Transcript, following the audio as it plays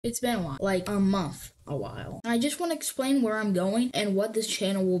It's been a while, like a month. A while. I just want to explain where I'm going and what this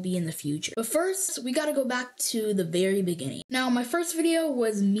channel will be in the future. But first, we gotta go back to the very beginning. Now, my first video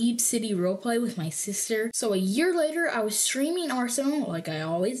was Meep City Roleplay with my sister. So a year later, I was streaming Arsenal like I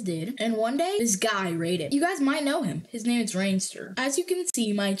always did. And one day, this guy raided. You guys might know him. His name is Rainster. As you can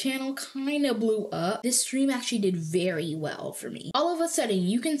see, my channel kinda blew up. This stream actually did very well for me. All of a sudden,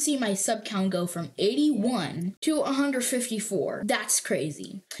 you can see my sub count go from 81 to 154. That's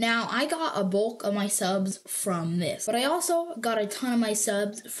crazy. Now, I got a bulk of my subs from this, but I also got a ton of my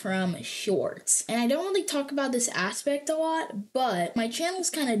subs from shorts. And I don't really talk about this aspect a lot, but my channel's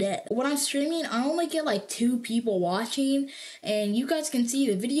kind of dead. When I'm streaming, I only get like 2 people watching, and you guys can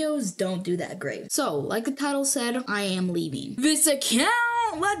see the videos don't do that great. So, like the title said, I am leaving this account.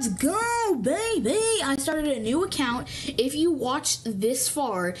 Let's go, baby! I started a new account. If you watched this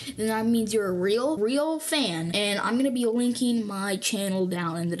far, then that means you're a real fan, and I'm gonna be linking my channel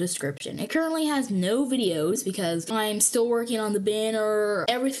down in the description. It currently has no videos because I'm still working on the banner,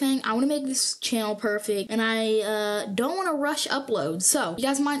 everything. I want to make this channel perfect, and I don't want to rush uploads. So you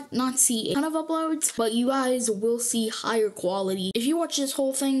guys might not see a ton of uploads, but you guys will see higher quality. If you watch this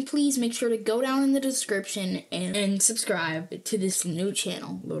whole thing, please make sure to go down in the description and subscribe to this new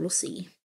channel, Little C.